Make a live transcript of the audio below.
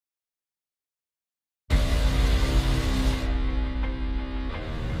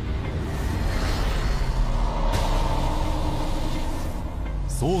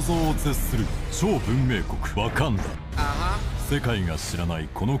想像を絶する超文明国ワカンダ。世界が知らない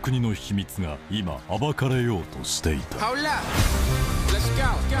この国の秘密が今暴かれようとしていた。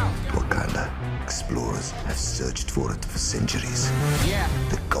Wakanda explorers have searched for it for centuries.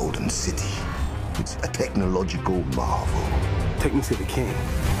 The Golden City. It's a technological marvel. Take me to the king.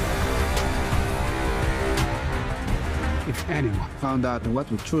 If anyone found out what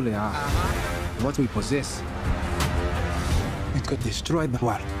we truly are, what we possess, it could destroy the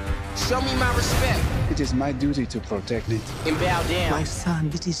world. Show me my respect. It is my duty to protect it. And bow down. My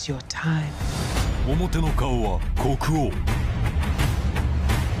son, it is your time. 表の顔は国王。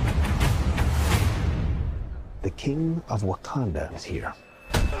The king of Wakanda is here.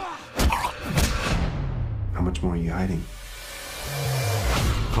 How much more are you hiding?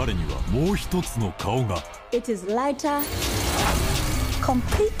 彼にはもう一つの顔が。It is lighter,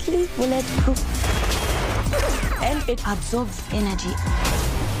 completely bulletproof, and it absorbs energy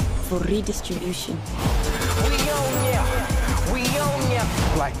for redistribution. We own ya. We own ya.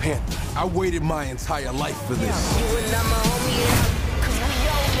 Black Panther. I waited my entire life for this. You and I'm a homie, yeah. 'Cause we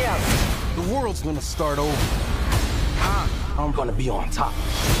own ya. The world's gonna start over. I'm gonna be on top.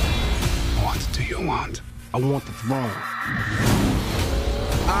 What do you want? I want the throne.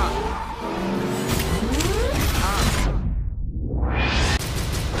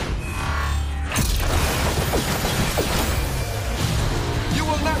 You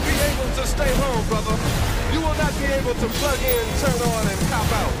will not be able to stay home, brother. You will not be able to plug in, turn on, and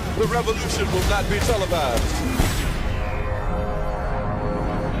cop out. The revolution will not be televised.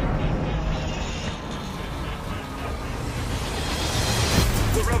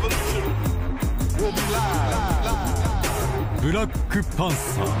 The revolution will be live. ブラックパン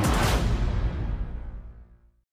サー。